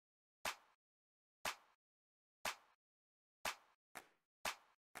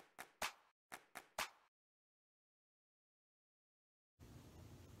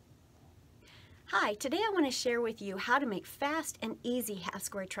Hi, today I want to share with you how to make fast and easy half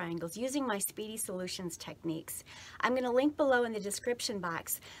square triangles using my Speedy Solutions techniques. I'm going to link below in the description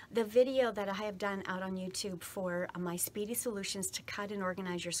box the video that I have done out on YouTube for my Speedy Solutions to cut and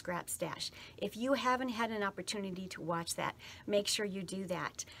organize your scrap stash. If you haven't had an opportunity to watch that, make sure you do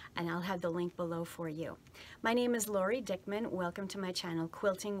that, and I'll have the link below for you. My name is Lori Dickman. Welcome to my channel,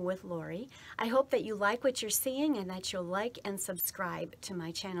 Quilting with Lori. I hope that you like what you're seeing and that you'll like and subscribe to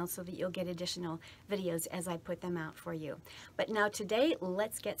my channel so that you'll get additional videos as I put them out for you. But now today,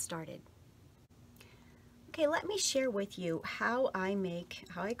 let's get started. Okay, let me share with you how I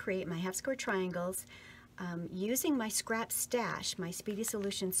create my half square triangles using my scrap stash, my Speedy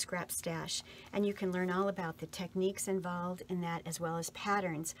Solution scrap stash, and you can learn all about the techniques involved in that as well as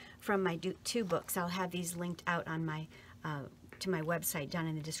patterns from my two books. I'll have these linked out on my to my website down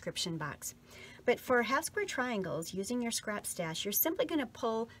in the description box. But for half square triangles, using your scrap stash, you're simply going to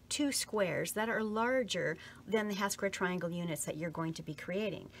pull two squares that are larger than the half square triangle units that you're going to be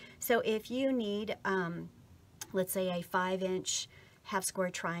creating. So if you need, let's say a 5-inch half square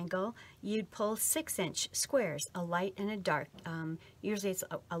triangle, you'd pull 6-inch squares, a light and a dark. Usually it's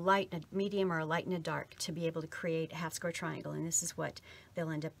a light, a medium, or a light and a dark to be able to create a half square triangle, and this is what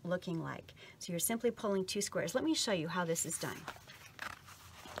they'll end up looking like. So you're simply pulling two squares. Let me show you how this is done.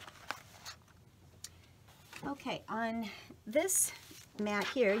 Okay, on this mat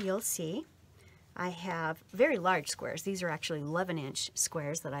here, you'll see I have very large squares. These are actually 11-inch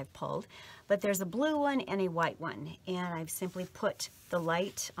squares that I've pulled, but there's a blue one and a white one, and I've simply put the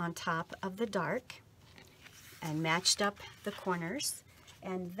light on top of the dark and matched up the corners,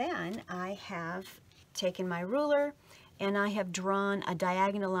 and then I have taken my ruler and I have drawn a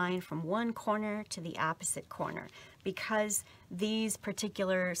diagonal line from one corner to the opposite corner. Because these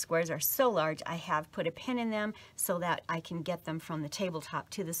particular squares are so large, I have put a pin in them so that I can get them from the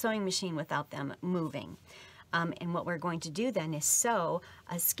tabletop to the sewing machine without them moving. And what we're going to do then is sew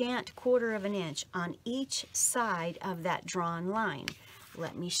a scant 1/4 of an inch on each side of that drawn line.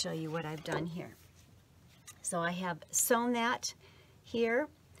 Let me show you what I've done here. So I have sewn that here.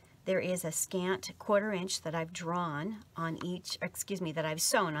 There is a scant 1/4 inch that I've drawn on each, that I've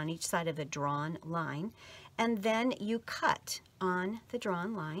sewn on each side of the drawn line. And then you cut on the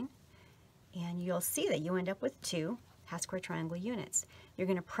drawn line, and you'll see that you end up with two half square triangle units. You're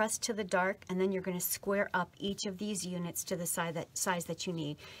going to press to the dark, and then you're going to square up each of these units to the size that you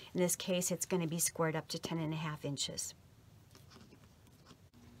need. In this case, it's going to be squared up to 10.5 inches.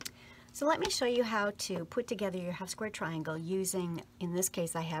 So let me show you how to put together your half square triangle using, in this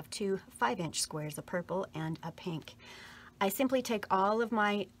case, I have two 5-inch squares, a purple and a pink. I simply take all of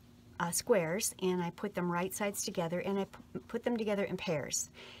my squares and I put them right sides together, and I put them together in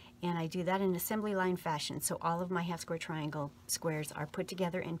pairs. And I do that in assembly line fashion, so all of my half square triangle squares are put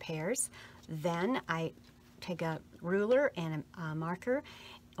together in pairs. Then I take a ruler and a marker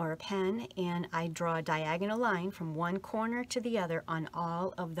or a pen, and I draw a diagonal line from one corner to the other on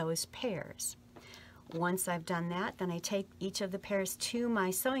all of those pairs. Once I've done that, then I take each of the pairs to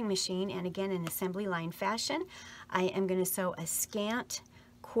my sewing machine, and again in assembly line fashion, I am going to sew a scant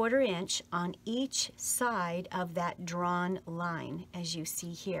 1/4 inch on each side of that drawn line, as you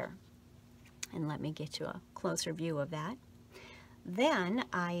see here. And let me get you a closer view of that. Then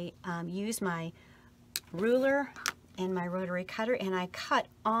I use my ruler and my rotary cutter, and I cut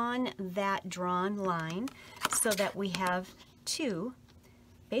on that drawn line so that we have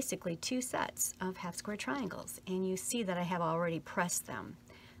basically two sets of half square triangles. And you see that I have already pressed them.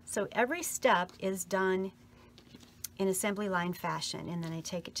 So every step is done in assembly line fashion, and then I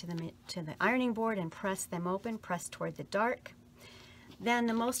take it to the ironing board and press them open, press toward the dark. Then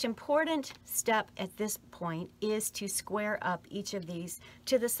the most important step at this point is to square up each of these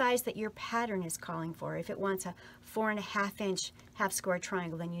to the size that your pattern is calling for. If it wants a 4.5-inch half square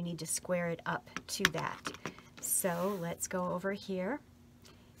triangle, then you need to square it up to that. So let's go over here,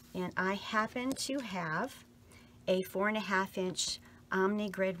 and I happen to have a 4.5-inch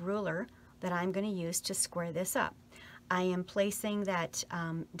Omni Grid ruler that I'm going to use to square this up. I am placing that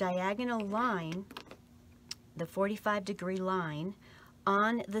diagonal line, the 45-degree line,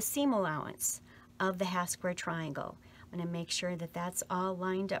 on the seam allowance of the half square triangle. I'm going to make sure that that's all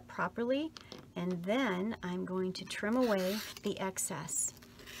lined up properly, and then I'm going to trim away the excess.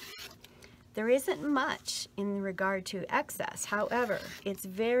 There isn't much in regard to excess. However, it's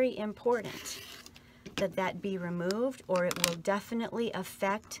very important that that be removed, or it will definitely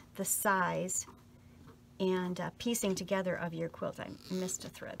affect the size and piecing together of your quilt. I missed a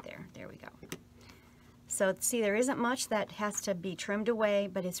thread there. There we go. So see, there isn't much that has to be trimmed away,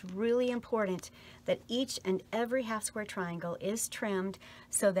 but it's really important that each and every half square triangle is trimmed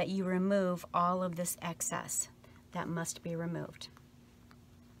so that you remove all of this excess that must be removed.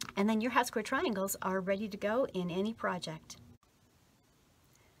 And then your half square triangles are ready to go in any project.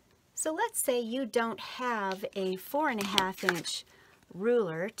 So let's say you don't have a 4.5 inch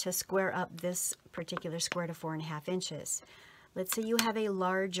ruler to square up this particular square to 4.5 inches. Let's say you have a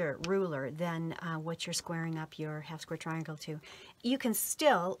larger ruler than what you're squaring up your half square triangle to. You can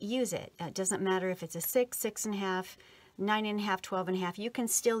still use it. It doesn't matter if it's a 6, 6.5, 9.5, 12.5. You can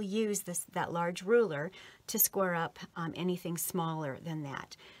still use that large ruler to square up anything smaller than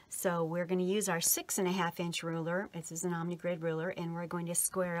that. So we're going to use our 6.5 inch ruler. This is an OmniGrid ruler, and we're going to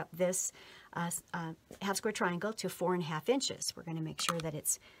square up this half square triangle to 4.5 inches. We're going to make sure that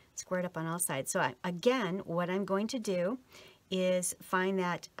it's squared up on all sides. So again, what I'm going to do is find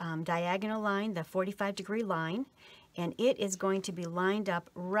that diagonal line, the 45-degree line, and it is going to be lined up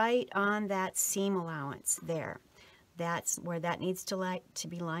right on that seam allowance there. That's where that needs to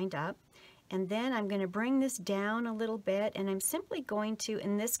be lined up. And then I'm going to bring this down a little bit, and I'm simply going to,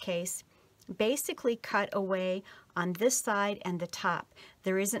 in this case, basically cut away on this side and the top.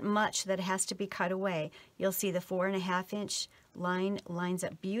 There isn't much that has to be cut away. You'll see the 4.5 inch line lines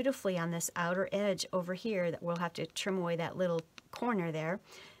up beautifully on this outer edge over here. That we'll have to trim away that little corner there.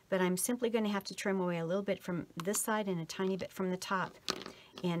 But I'm simply going to have to trim away a little bit from this side and a tiny bit from the top.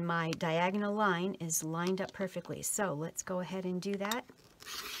 And my diagonal line is lined up perfectly. So let's go ahead and do that.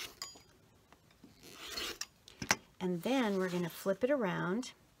 And then we're going to flip it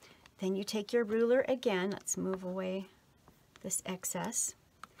around. Then you take your ruler again. Let's move away this excess.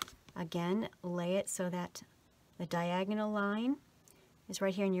 Again, lay it so that the diagonal line is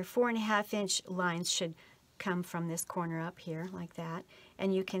right here, and your 4.5 inch lines should come from this corner up here like that.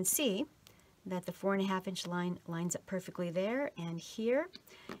 And you can see that the 4.5 inch line lines up perfectly there and here.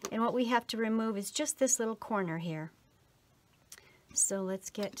 And what we have to remove is just this little corner here. So let's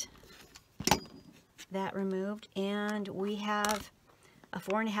get that removed, and we have a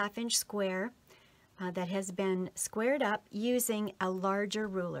 4.5 inch square that has been squared up using a larger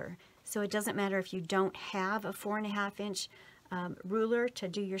ruler. So it doesn't matter if you don't have a 4.5 inch ruler to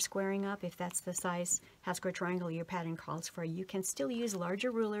do your squaring up. If that's the size half square triangle your pattern calls for, you can still use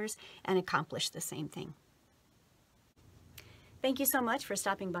larger rulers and accomplish the same thing. Thank you so much for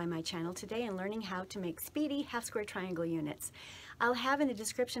stopping by my channel today and learning how to make speedy half square triangle units. I'll have in the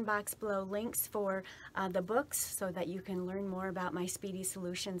description box below links for the books so that you can learn more about my Speedy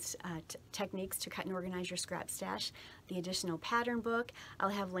Solutions techniques to cut and organize your scrap stash, the additional pattern book. I'll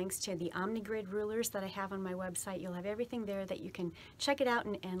have links to the OmniGrid rulers that I have on my website. You'll have everything there that you can check it out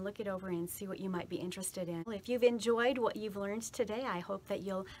and look it over and see what you might be interested in. If you've enjoyed what you've learned today, I hope that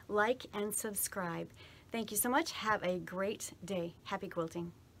you'll like and subscribe. Thank you so much. Have a great day. Happy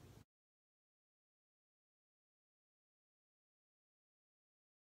quilting.